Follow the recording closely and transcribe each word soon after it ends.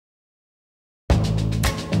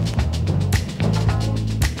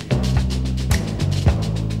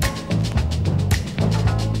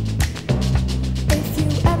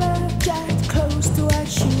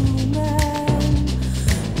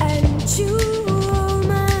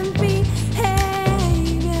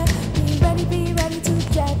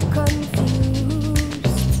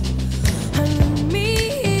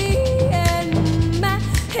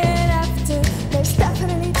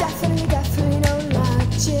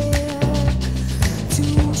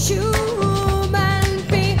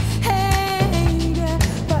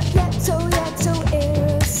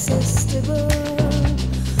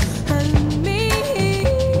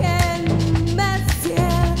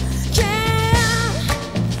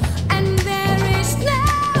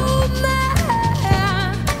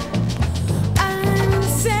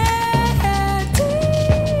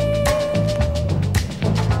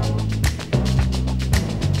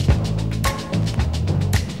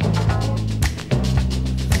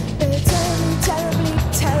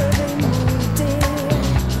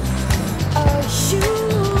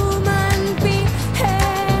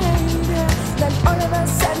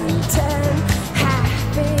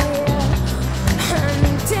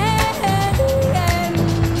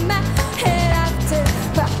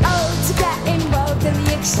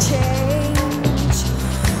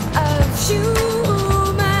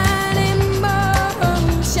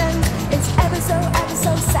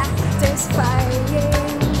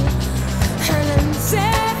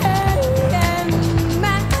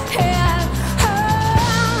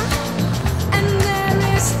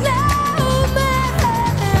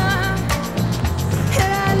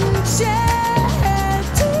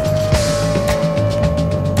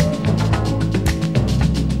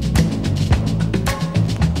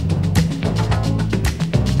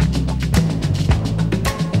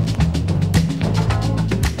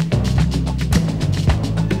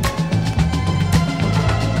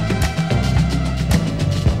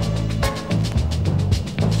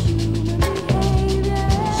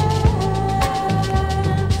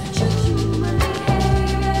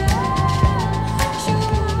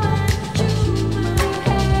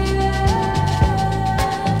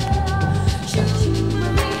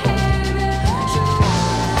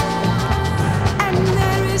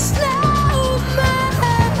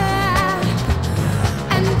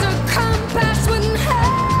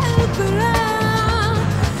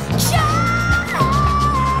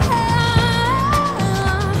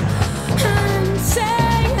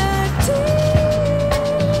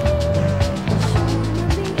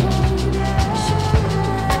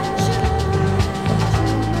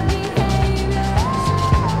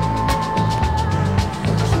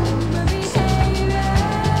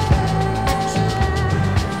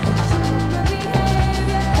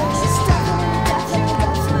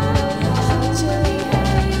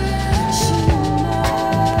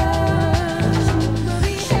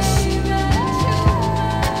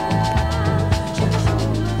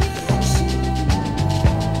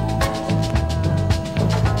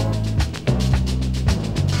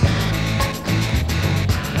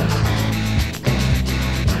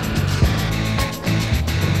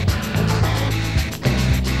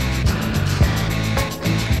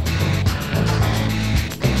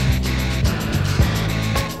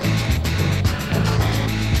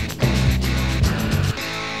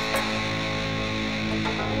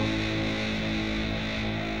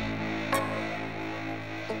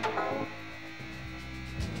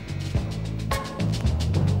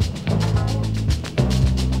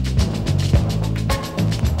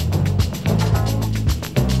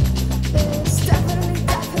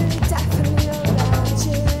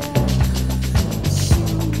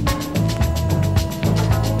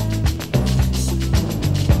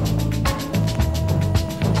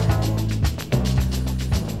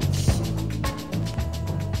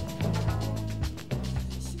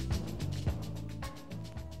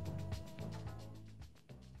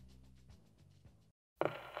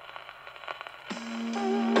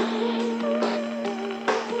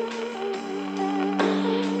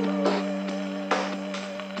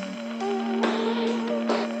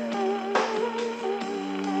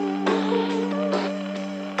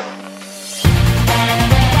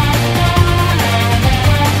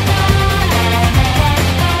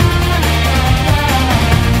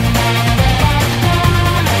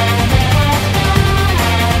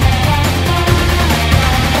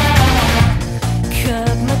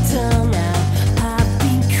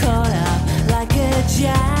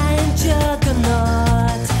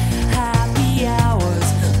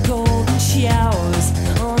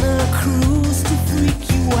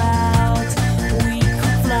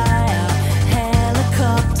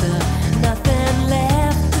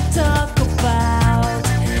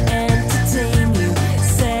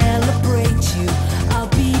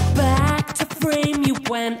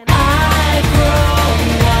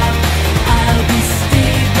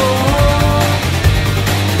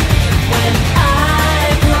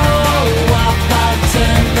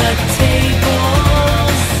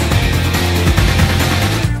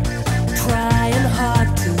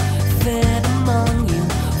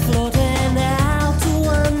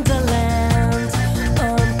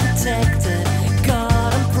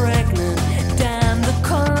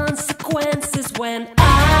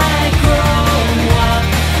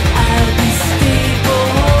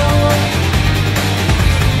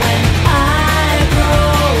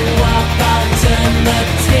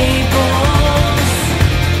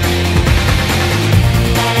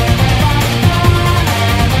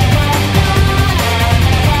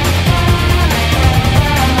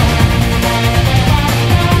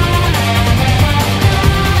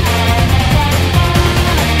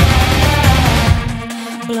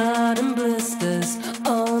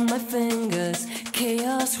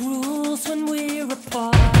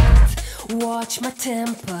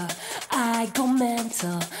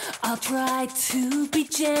I'll try to be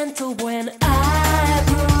gentle when I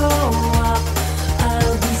grow up.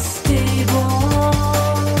 I'll be stable.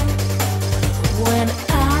 When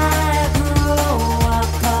I grow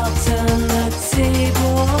up, I'll turn the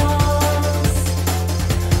tables.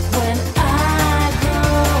 When I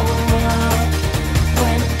grow up,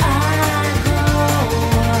 when I grow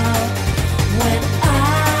up, when I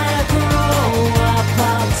grow up,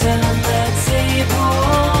 I'll turn the tables.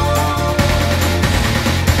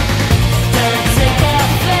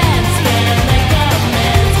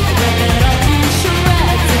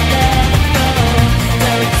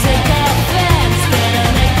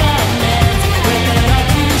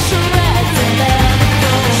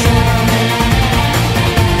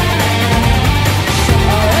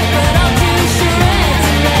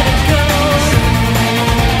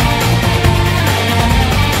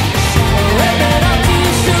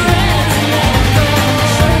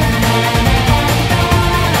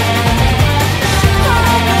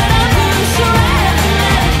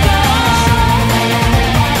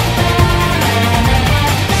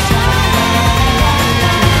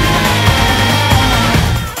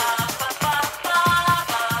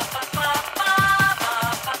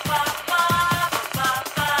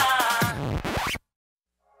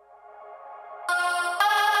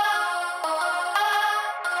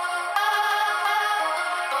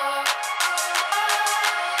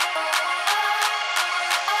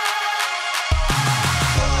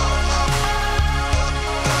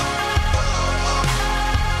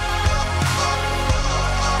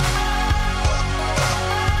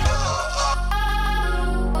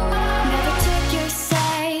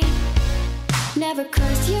 Never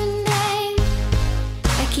curse your name.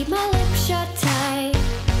 I keep my lips shut tight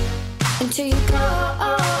until you go.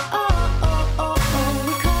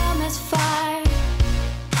 We come as far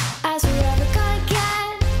as we're ever gonna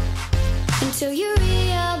get until you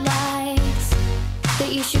realize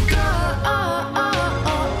that you should go.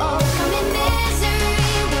 Come in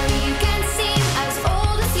misery where you can seem as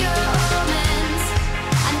old as your omens,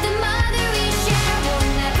 and the mother we share will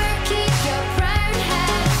never keep your proud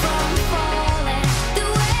head from falling. The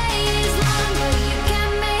way is long, but you can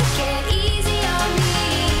make it easy on me.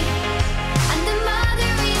 And the mother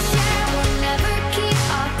we share will never keep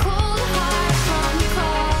our cold heart from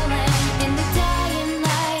calling. In the dying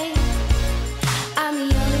light, I'm the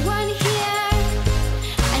only one here,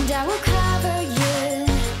 and I will cover you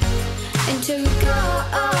until you go.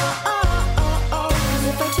 'Cause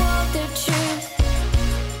if I told the truth,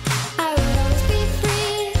 I would always be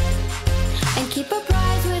free and keep a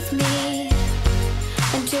prize with me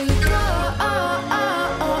until you go.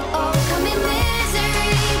 Come in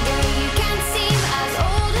misery where you can seem as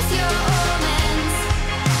old as your omens,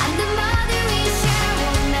 and the mother we share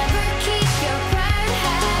will never keep your proud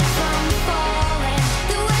head from falling.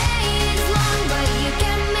 The way is long, but you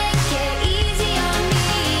can make it easy on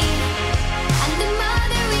me. And the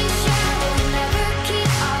mother we share will never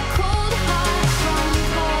keep our cold heart from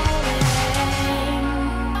calling.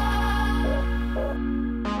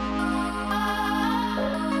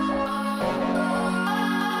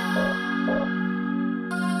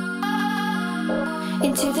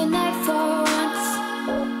 Into the night for once,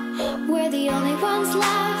 we're the only ones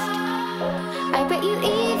left. I bet you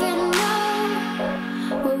even know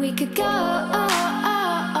where we could go.